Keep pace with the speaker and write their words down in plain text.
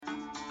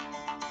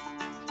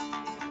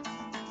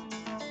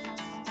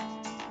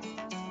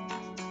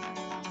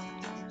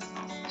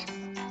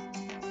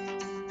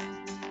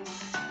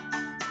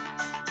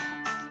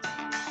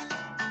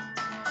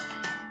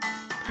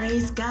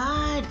Praise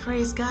God,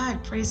 praise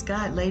God, praise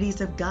God,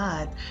 ladies of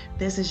God.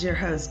 This is your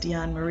host,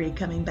 Dion Marie,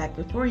 coming back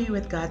before you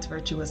with God's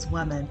Virtuous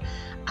Woman.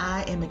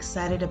 I am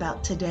excited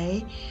about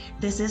today.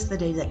 This is the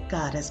day that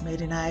God has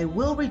made, and I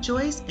will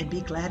rejoice and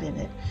be glad in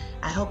it.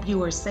 I hope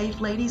you are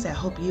safe, ladies. I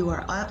hope you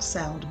are of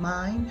sound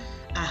mind.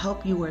 I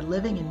hope you are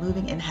living and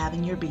moving and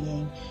having your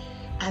being.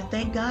 I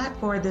thank God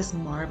for this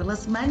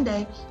marvelous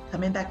Monday,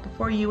 coming back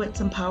before you with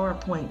some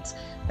PowerPoints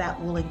that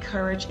will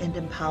encourage and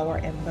empower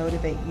and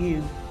motivate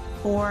you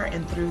for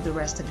and through the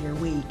rest of your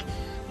week.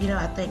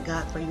 I thank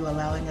God for you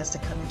allowing us to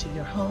come into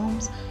your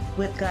homes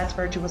with God's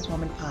Virtuous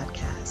Woman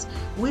podcast.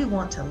 We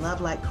want to love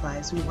like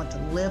Christ, we want to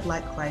live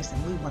like Christ,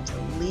 and we want to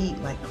lead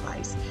like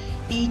Christ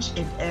each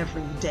and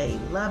every day,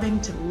 loving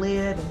to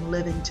live and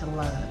living to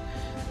love.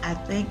 I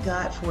thank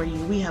God for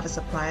you. We have a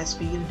surprise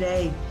for you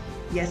today.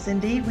 Yes,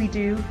 indeed we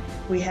do.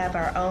 We have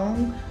our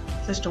own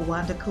Sister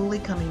Wanda Cooley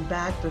coming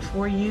back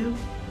before you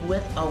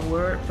with a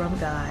word from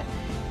God.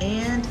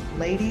 And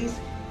ladies,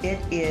 it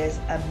is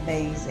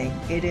amazing.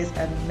 It is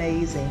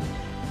amazing.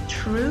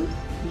 Truth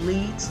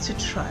leads to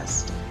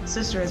trust.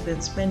 Sister has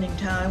been spending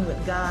time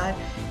with God,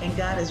 and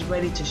God is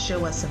ready to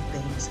show us some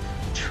things.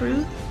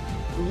 Truth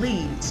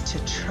leads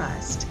to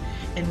trust.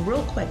 And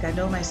real quick, I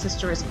know my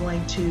sister is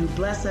going to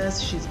bless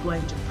us. She's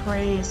going to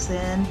pray us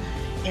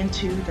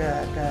into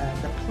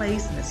the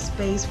place and the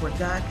space where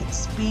God can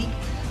speak.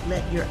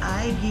 Let your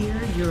eye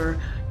gear,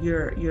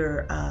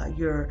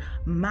 your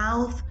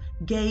mouth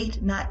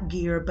gate, not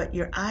gear, but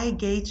your eye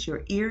gates,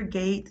 your ear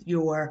gate,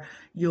 your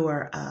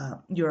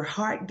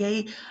heart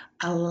gate,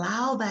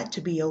 allow that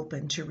to be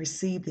open to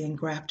receive the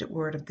engrafted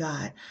word of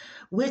God,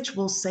 which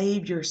will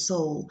save your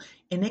soul.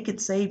 And it could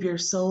save your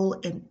soul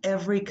in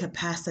every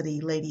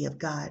capacity, lady of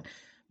God.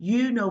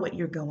 You know what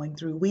you're going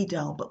through. We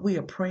don't, but we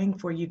are praying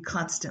for you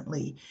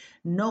constantly.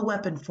 No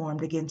weapon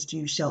formed against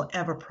you shall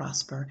ever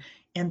prosper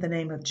in the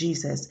name of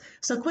Jesus.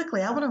 So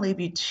quickly, I want to leave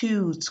you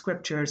two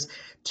scriptures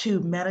to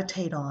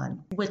meditate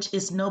on, which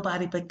is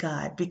nobody but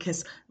God.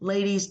 Because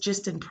ladies,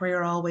 just in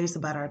prayer always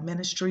about our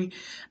ministry,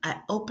 I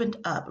opened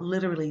up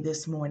literally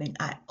this morning,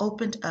 I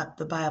opened up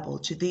the Bible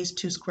to these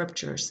two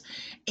scriptures,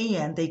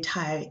 and they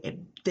tie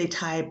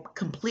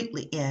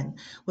completely in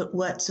with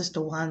what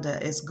Sister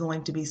Wanda is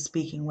going to be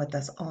speaking with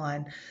us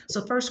on.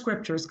 So first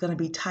scripture is going to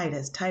be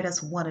Titus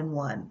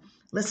 1:1.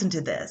 Listen to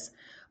this.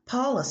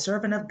 Paul, a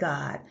servant of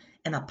God,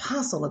 an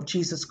apostle of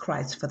Jesus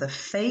Christ, for the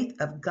faith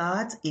of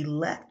God's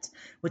elect,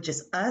 which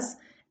is us,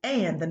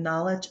 and the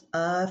knowledge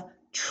of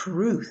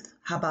truth.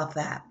 How about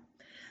that?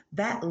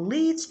 That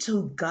leads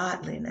to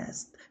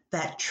godliness.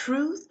 That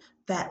truth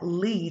that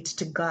leads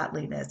to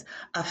godliness,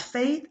 a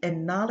faith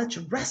and knowledge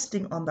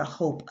resting on the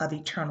hope of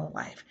eternal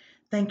life.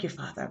 Thank you,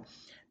 Father.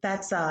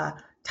 That's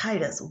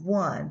Titus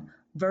 1,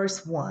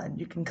 verse 1.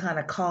 You can kind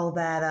of call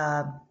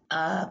that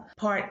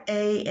part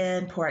A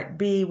and part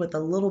B with a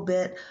little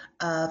bit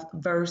of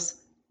verse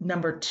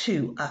number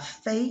 2, a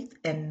faith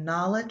and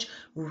knowledge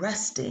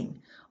resting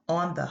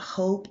on the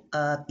hope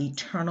of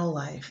eternal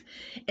life.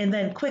 And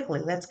then quickly,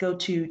 let's go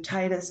to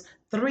Titus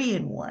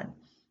 3:1.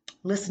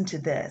 Listen to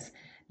this.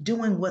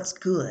 Doing what's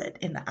good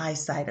in the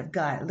eyesight of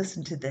God.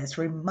 Listen to this.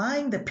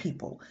 Remind the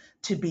people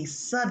to be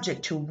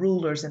subject to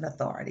rulers and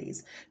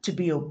authorities, to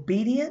be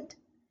obedient,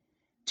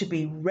 to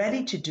be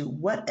ready to do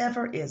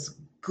whatever is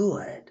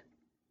good,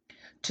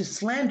 to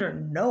slander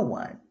no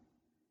one,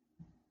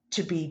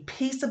 to be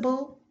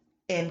peaceable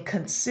and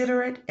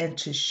considerate, and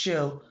to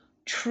show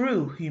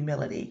true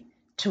humility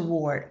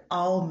toward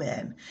all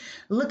men.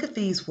 Look at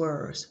these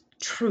words: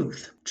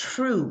 truth,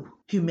 true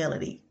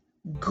humility,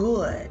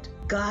 good,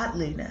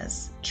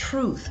 godliness,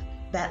 truth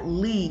that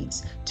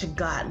leads to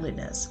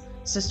godliness.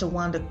 Sister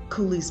Wanda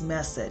Cooley's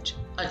message,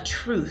 a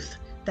truth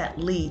that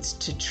leads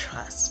to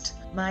trust.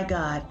 My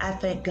God, I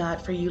thank God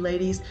for you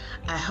ladies.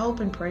 I hope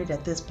and pray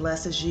that this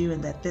blesses you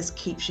and that this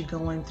keeps you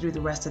going through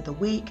the rest of the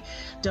week.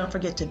 Don't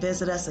forget to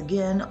visit us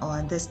again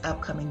on this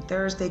upcoming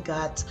Thursday,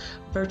 God's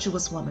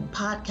Virtuous Woman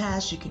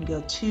podcast. You can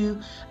go to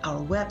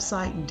our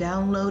website and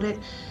download it,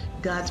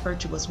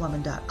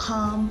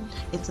 godsvirtuouswoman.com.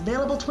 It's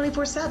available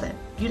 24/7.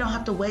 You don't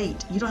have to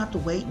wait. You don't have to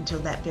wait until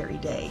that very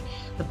day.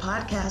 The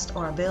podcasts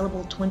are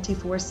available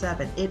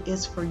 24/7. It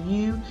is for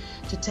you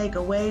to take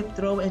away,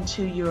 throw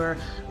into your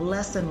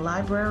lesson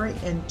library,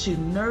 and to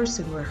nurse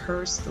and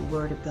rehearse the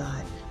Word of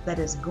God that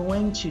is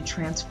going to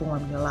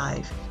transform your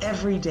life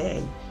every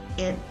day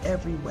in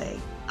every way.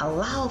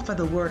 Allow for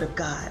the Word of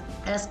God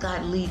as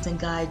God leads and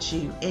guides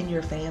you in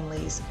your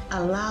families.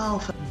 Allow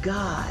for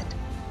God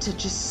to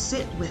just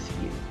sit with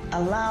you.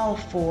 Allow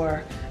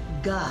for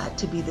God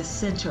to be the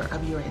center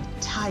of your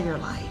entire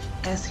life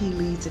as He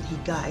leads and He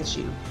guides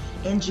you.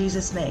 In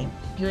Jesus' name,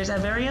 here's our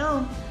very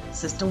own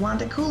Sister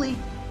Wanda Cooley.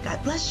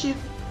 God bless you.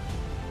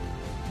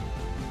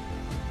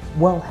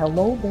 Well,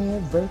 hello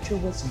there,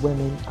 virtuous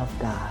women of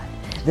God.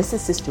 This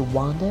is Sister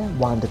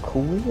Wanda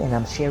Cooley, and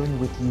I'm sharing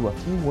with you a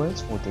few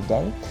words for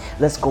today.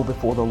 Let's go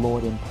before the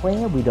Lord in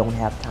prayer. We don't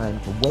have time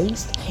to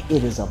waste.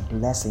 It is a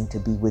blessing to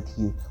be with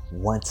you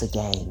once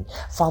again.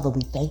 Father,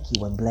 we thank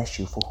you and bless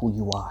you for who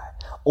you are.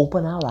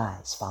 Open our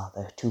eyes,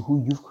 Father, to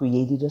who you've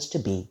created us to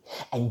be,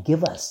 and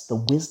give us the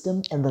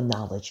wisdom and the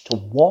knowledge to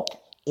walk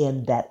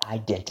in that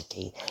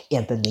identity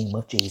in the name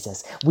of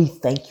Jesus. We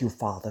thank you,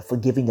 Father, for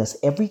giving us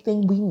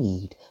everything we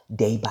need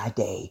day by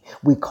day.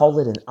 We call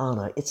it an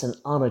honor. It's an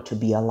honor to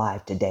be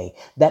alive today.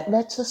 That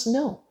lets us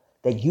know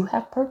that you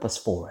have purpose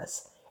for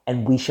us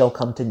and we shall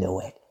come to know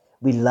it.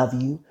 We love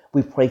you.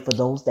 We pray for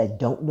those that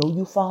don't know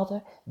you,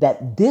 Father,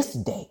 that this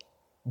day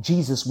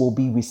Jesus will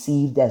be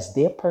received as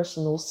their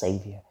personal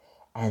Savior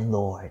and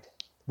Lord.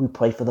 We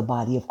pray for the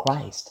body of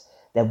Christ,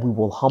 that we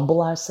will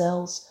humble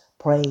ourselves,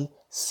 pray,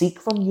 seek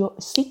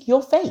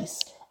your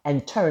face,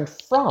 and turn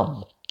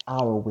from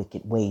our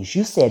wicked ways.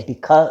 You said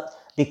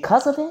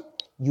because of it,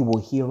 you will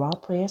hear our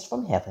prayers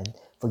from heaven,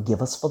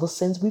 forgive us for the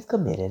sins we've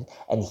committed,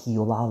 and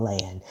heal our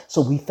land.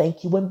 So we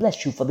thank you and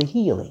bless you for the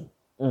healing,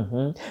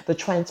 the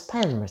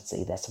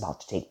transparency that's about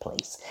to take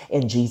place.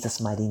 In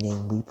Jesus' mighty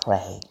name we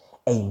pray.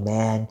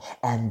 Amen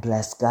and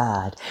bless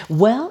God.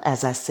 Well,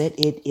 as I said,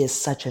 it is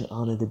such an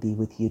honor to be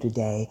with you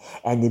today,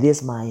 and it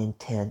is my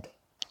intent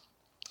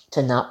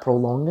to not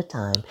prolong the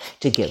time,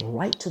 to get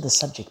right to the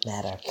subject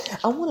matter.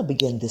 I want to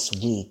begin this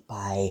week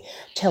by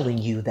telling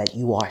you that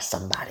you are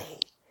somebody,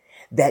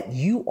 that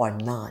you are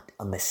not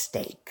a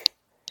mistake.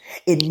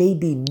 It may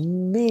be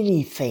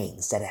many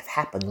things that have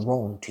happened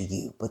wrong to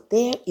you, but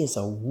there is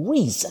a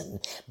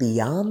reason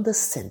beyond the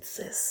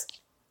senses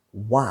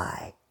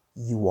why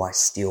you are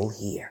still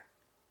here.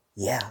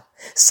 Yeah,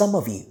 some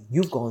of you,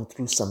 you've gone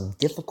through some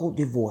difficult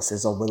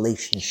divorces or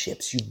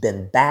relationships. You've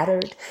been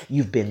battered,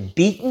 you've been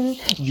beaten,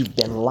 you've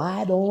been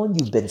lied on,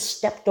 you've been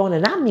stepped on,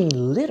 and I mean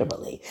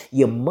literally.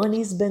 Your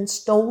money's been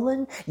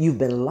stolen, you've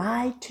been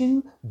lied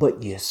to,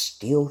 but you're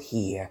still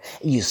here.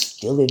 You're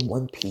still in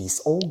one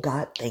piece. Oh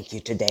God, thank you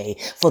today.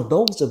 For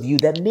those of you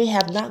that may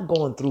have not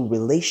gone through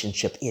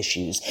relationship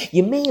issues,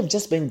 you may have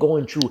just been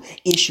going through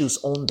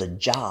issues on the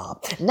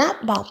job,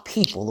 not about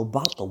people,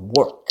 about the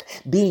work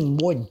being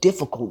more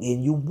difficult,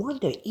 and you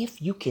wonder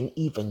if you can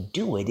even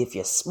do it, if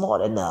you're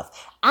smart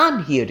enough.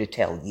 I'm here to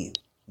tell you,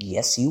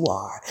 yes, you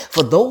are.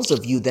 For those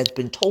of you that's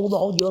been told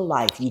all your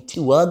life, you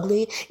too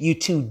ugly, you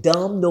too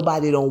dumb,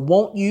 nobody don't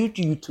want you,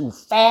 you too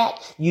fat,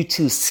 you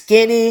too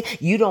skinny,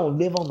 you don't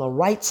live on the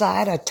right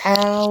side of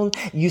town,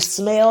 you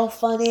smell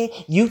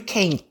funny, you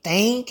can't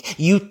think,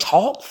 you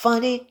talk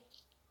funny,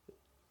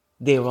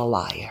 they're a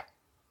liar.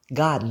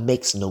 God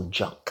makes no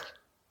junk.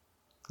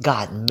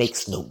 God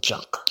makes no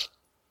junk.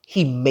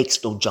 He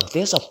makes no junk.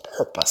 There's a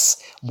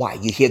purpose why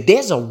you're here.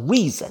 There's a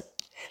reason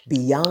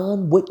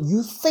beyond what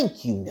you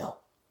think you know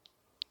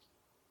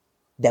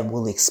that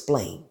will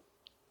explain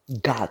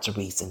God's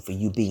reason for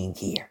you being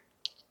here.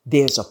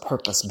 There's a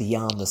purpose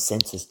beyond the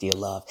senses, dear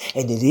love.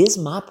 And it is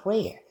my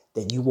prayer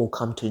that you will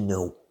come to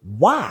know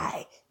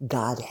why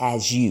God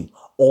has you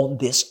on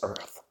this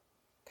earth.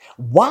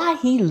 Why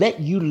he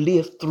let you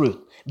live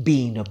through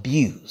being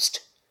abused.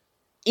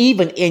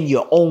 Even in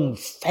your own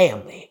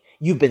family.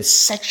 You've been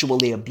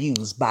sexually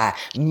abused by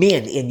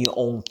men in your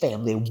own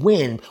family,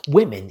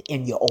 women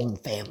in your own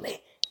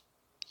family.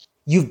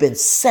 You've been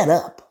set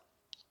up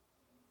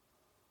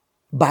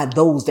by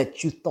those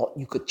that you thought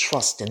you could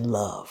trust and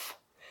love.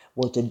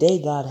 Well,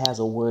 today God has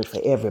a word for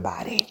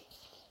everybody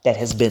that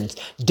has been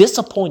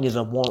disappointed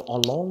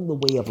along the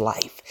way of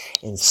life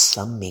in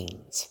some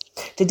means.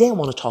 Today I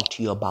want to talk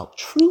to you about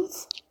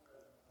truth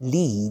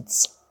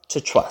leads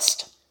to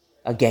trust.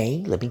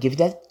 Again, let me give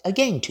that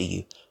again to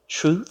you.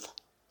 Truth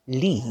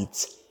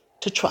leads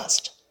to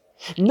trust.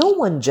 No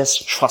one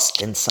just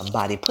trusts in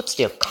somebody, puts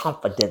their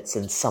confidence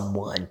in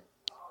someone,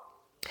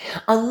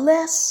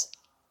 unless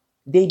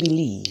they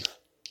believe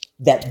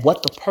that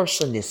what the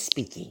person is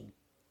speaking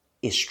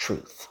is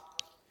truth.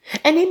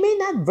 And they may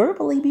not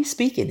verbally be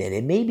speaking it.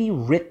 It may be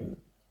written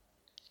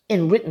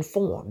in written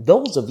form.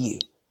 Those of you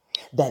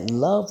that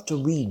love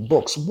to read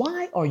books,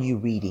 why are you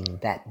reading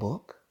that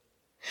book?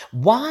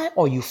 Why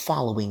are you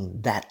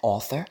following that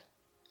author?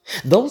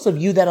 Those of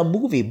you that are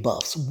movie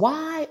buffs,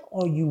 why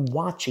are you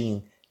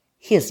watching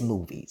his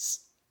movies,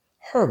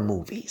 her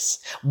movies?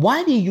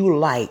 Why do you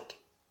like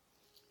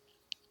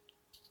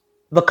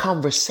the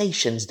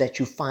conversations that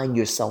you find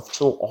yourself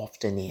so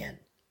often in?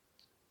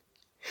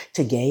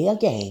 Today,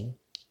 again,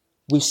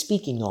 we're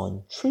speaking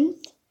on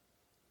truth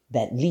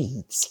that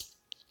leads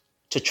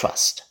to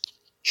trust.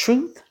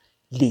 Truth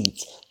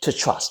leads to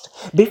trust.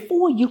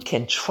 Before you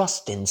can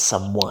trust in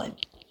someone,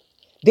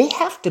 they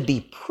have to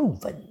be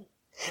proven.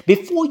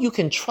 Before you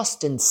can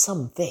trust in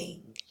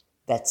something,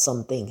 that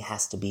something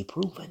has to be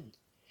proven.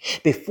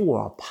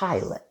 Before a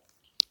pilot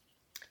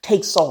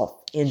takes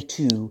off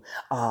into,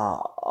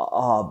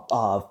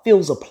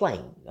 fills a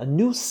plane, a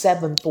new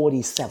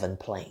 747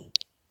 plane,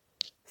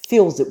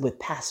 fills it with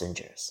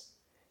passengers,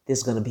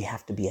 there's going to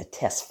have to be a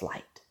test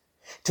flight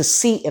to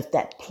see if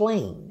that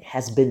plane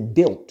has been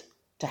built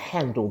to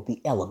handle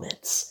the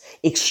elements,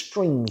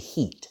 extreme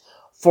heat,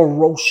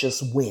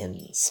 ferocious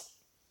winds,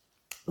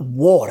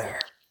 water,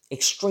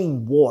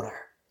 extreme water,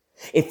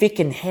 if it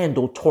can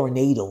handle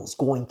tornadoes,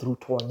 going through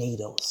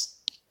tornadoes.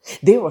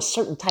 There are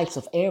certain types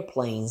of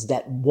airplanes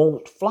that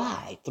won't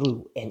fly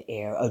through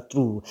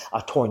through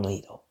a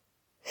tornado.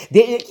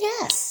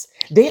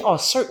 There are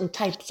certain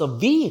types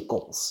of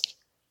vehicles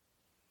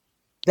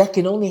that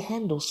can only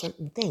handle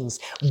certain things.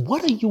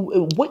 What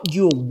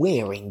you're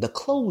wearing, the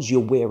clothes you're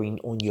wearing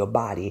on your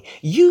body,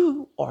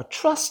 you are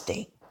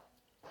trusting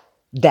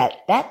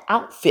that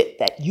outfit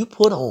that you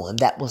put on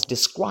that was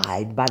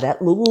described by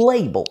that little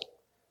label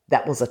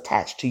that was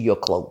attached to your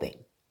clothing.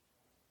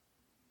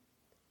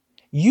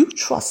 You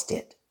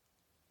trusted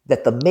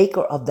that the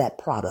maker of that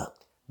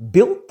product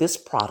built this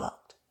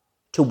product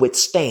to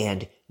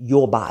withstand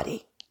your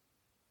body,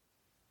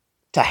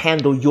 to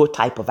handle your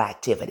type of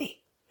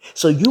activity.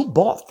 So you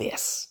bought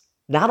this,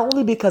 not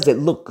only because it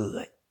looked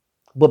good,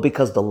 but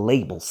because the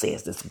label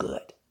says it's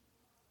good.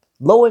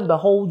 Lo and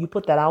behold, you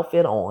put that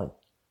outfit on.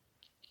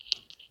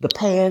 The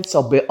pants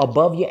are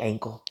above your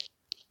ankle.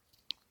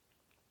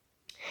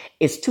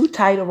 It's too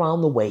tight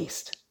around the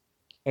waist,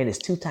 and it's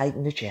too tight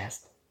in the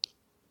chest.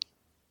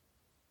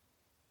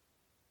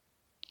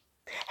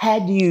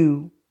 Had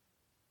you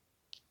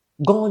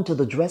gone to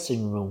the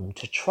dressing room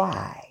to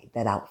try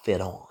that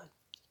outfit on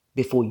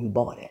before you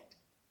bought it,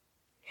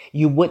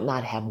 you would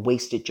not have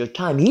wasted your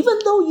time, even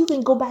though you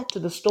can go back to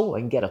the store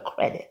and get a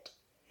credit,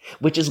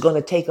 which is going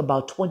to take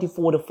about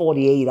 24 to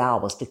 48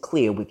 hours to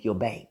clear with your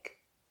bank,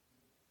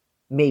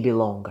 maybe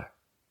longer.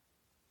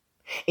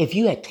 If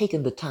you had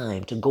taken the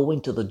time to go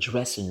into the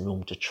dressing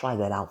room to try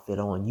that outfit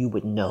on, you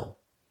would know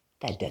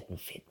that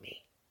doesn't fit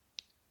me.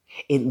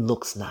 It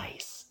looks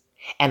nice.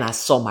 And I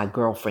saw my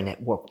girlfriend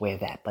at work wear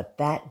that, but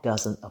that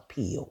doesn't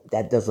appeal.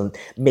 That doesn't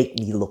make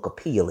me look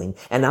appealing.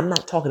 And I'm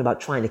not talking about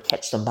trying to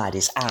catch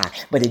somebody's eye,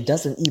 but it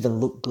doesn't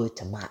even look good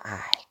to my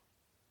eye.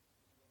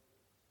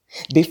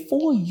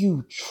 Before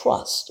you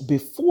trust,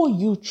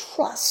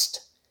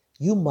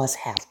 you must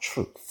have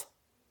truth.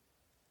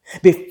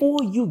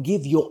 Before you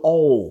give your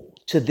all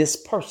to this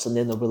person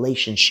in a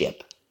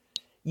relationship,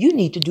 you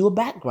need to do a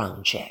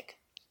background check.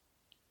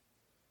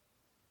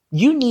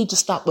 You need to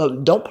stop.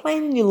 Don't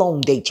plan any long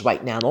dates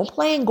right now. Don't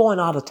plan going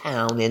out of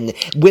town and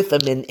with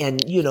them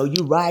and you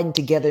riding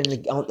together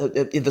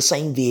in the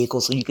same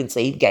vehicle so you can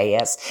save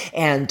gas,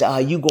 and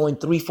you going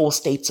 3-4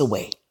 states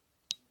away.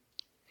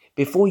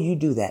 Before you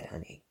do that,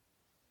 honey,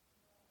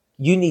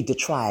 you need to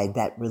try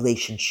that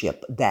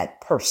relationship, that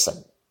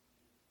person,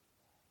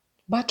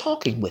 by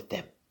talking with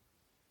them.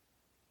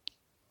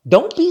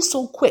 Don't be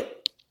so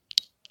quick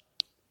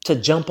to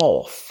jump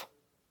off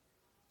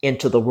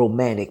into the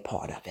romantic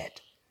part of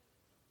it.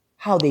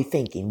 How they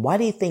thinking? Why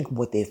they think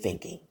what they're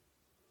thinking?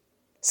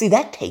 See,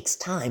 that takes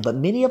time, but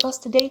many of us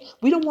today,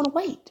 we don't want to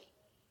wait.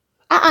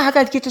 I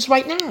got to get this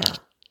right now.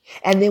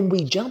 And then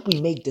we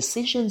make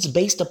decisions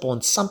based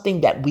upon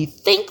something that we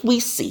think we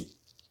see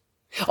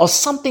or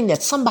something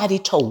that somebody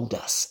told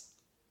us.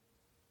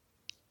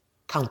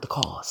 Count the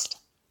cost.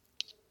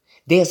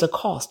 There's a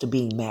cost to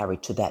being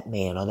married to that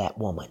man or that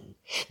woman.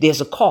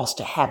 There's a cost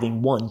to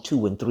having 1,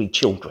 2, and 3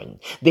 children.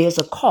 There's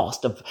a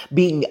cost of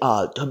being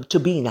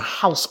a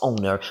house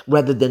owner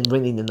rather than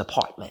renting an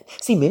apartment.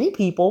 See, many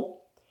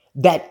people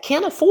that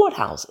can afford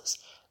houses,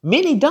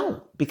 many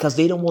don't, because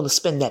they don't want to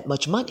spend that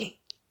much money.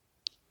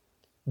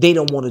 They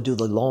don't want to do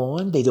the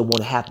lawn. They don't want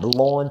to have the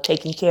lawn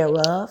taken care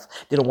of.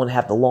 They don't want to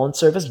have the lawn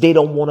service. They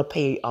don't want to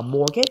pay a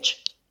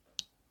mortgage.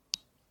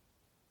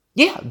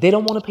 Yeah, they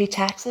don't want to pay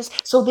taxes.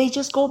 So they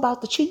just go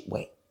about the cheap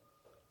way.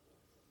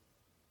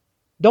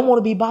 Don't want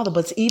to be bothered.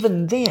 But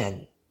even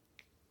then,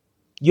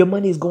 your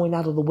money is going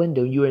out of the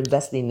window. You're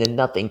investing in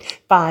nothing.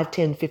 5,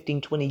 10,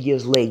 15, 20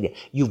 years later,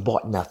 you've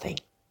bought nothing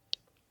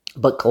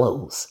but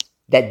clothes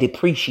that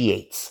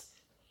depreciates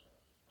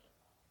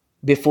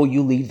before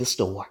you leave the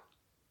store.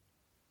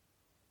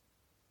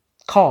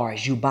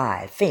 Cars you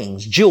buy,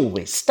 things,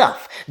 jewelry,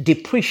 stuff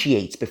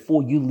depreciates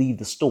before you leave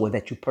the store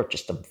that you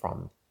purchased them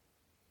from.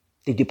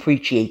 It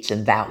depreciates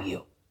in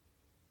value.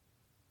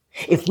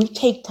 If we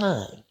take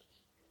time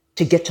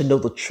to get to know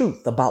the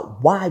truth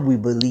about why we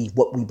believe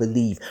what we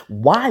believe,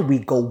 why we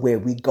go where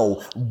we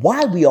go,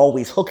 why we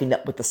always hooking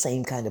up with the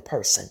same kind of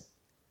person,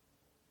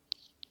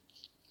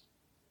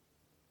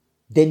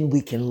 then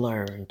we can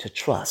learn to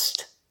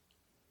trust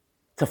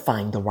to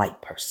find the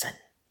right person.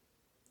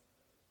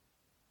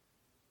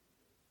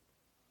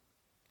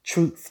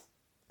 Truth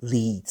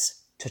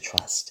leads to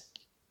trust.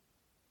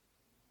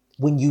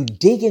 When you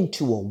dig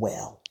into a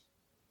well,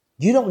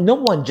 no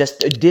one just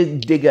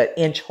dig an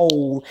inch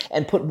hole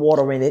and put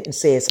water in it and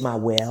say it's my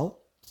well.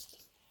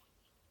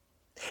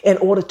 In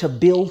order to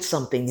build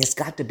something, it's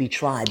got to be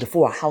tried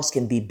before a house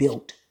can be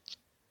built.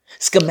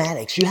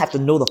 Schematics, you have to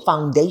know the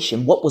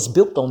foundation, what was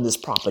built on this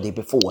property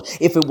before.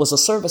 If it was a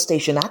service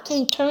station, I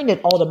can't turn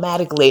it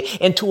automatically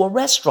into a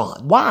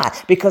restaurant. Why?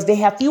 Because they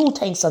have fuel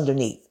tanks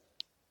underneath.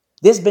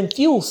 There's been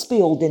fuel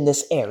spilled in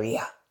this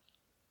area.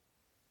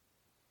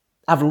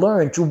 I've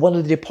learned through one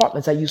of the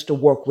departments I used to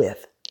work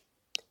with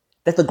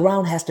that the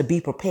ground has to be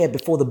prepared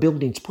before the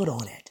building's put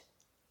on it.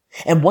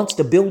 And once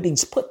the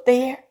building's put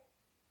there,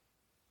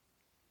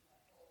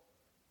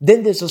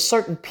 then there's a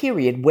certain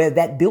period where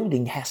that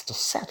building has to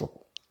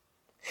settle.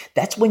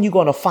 That's when you're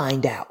going to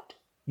find out.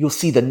 You'll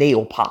see the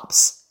nail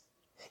pops.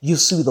 You'll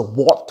see the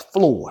warped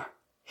floor.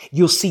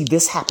 You'll see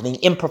this happening,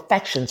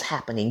 imperfections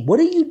happening.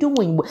 What are you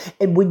doing?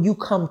 And when you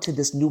come to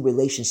this new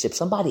relationship,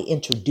 somebody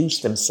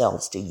introduce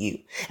themselves to you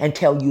and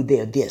tell you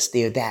they're this,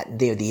 they're that, and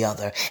they're the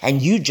other.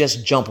 And you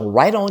just jump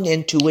right on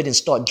into it and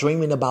start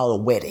dreaming about a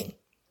wedding.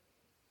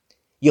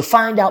 You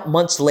find out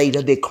months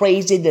later they're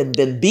crazy. They've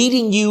been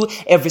beating you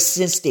ever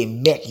since they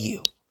met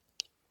you.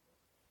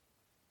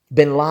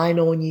 Been lying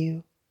on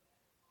you.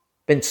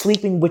 Been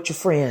sleeping with your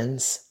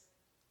friends.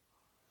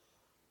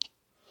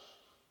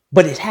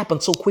 But it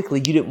happened so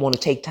quickly you didn't want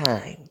to take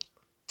time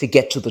to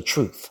get to the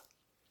truth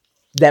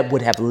that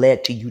would have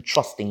led to you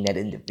trusting that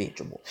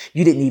individual.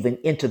 You didn't even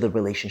enter the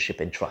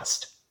relationship in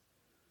trust.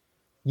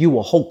 You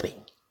were hoping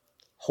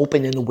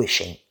and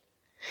wishing.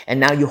 And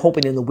now you're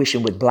hoping and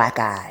wishing with black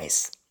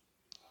eyes.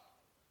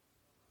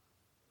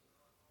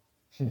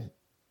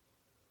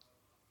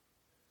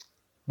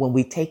 When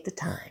we take the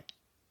time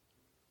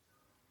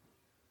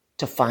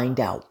to find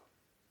out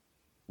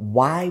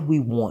why we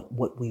want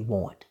what we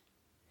want,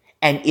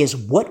 and is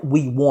what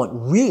we want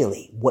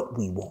really what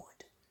we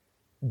want,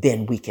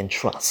 then we can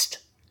trust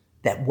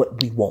that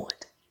what we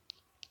want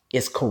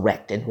is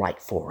correct and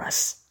right for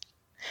us.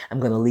 I'm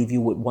going to leave you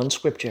with one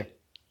scripture.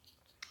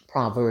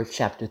 Proverbs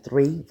chapter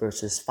 3,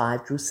 verses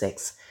 5 through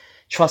 6.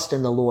 Trust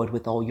in the Lord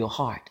with all your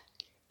heart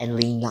and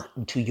lean not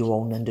into your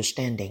own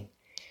understanding.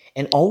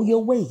 In all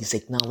your ways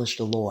acknowledge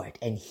the Lord,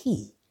 and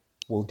he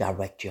will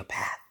direct your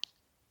path.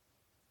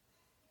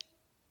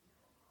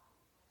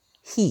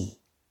 He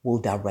will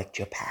direct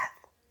your path.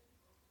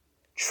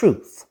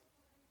 Truth,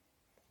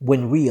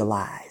 when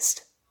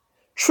realized.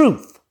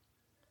 Truth.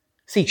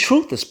 See,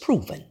 truth is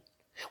proven.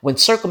 When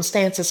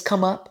circumstances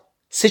come up,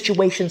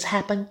 situations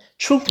happen,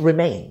 truth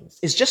remains.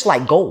 It's just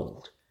like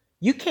gold.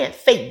 You can't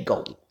fake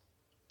gold.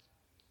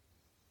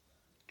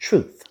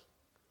 Truth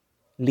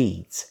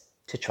leads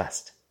to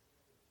trust.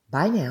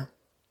 Bye now.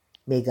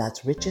 May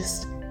God's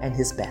richest and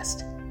his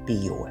best be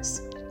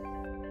yours.